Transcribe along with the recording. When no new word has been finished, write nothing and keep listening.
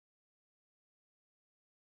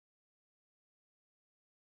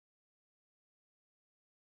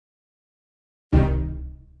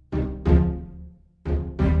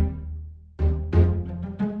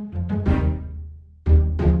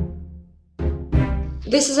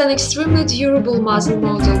This is an extremely durable muzzle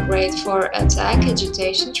model great for attack,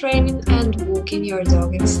 agitation training and walking your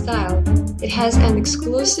dog in style. It has an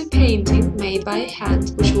exclusive painting made by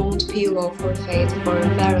hand which won't peel off or fade for a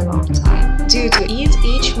very long time. Due to it,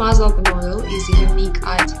 each muzzle of the model is a unique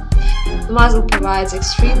item. The muzzle provides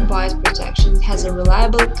extreme bite protection. It has a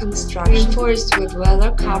reliable construction reinforced with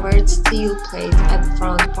leather-covered steel plate at the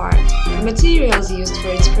front part. The materials used for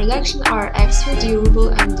its production are extra durable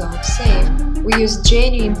and dog-safe. We use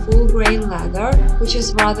genuine full-grain leather, which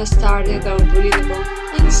is rather sturdy though breathable,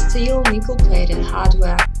 and steel nickel-plated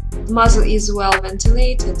hardware. The muzzle is well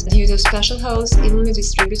ventilated due to special hose evenly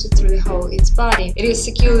distributed through the whole its body. It is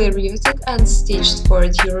securely riveted and stitched for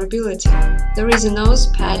durability. There is a nose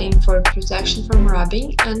padding for protection from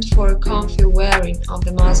rubbing and for comfy wearing of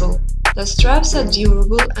the muzzle. The straps are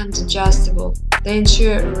durable and adjustable. They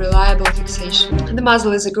ensure reliable fixation. The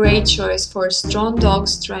muzzle is a great choice for strong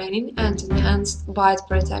dogs training and enhanced bite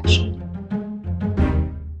protection.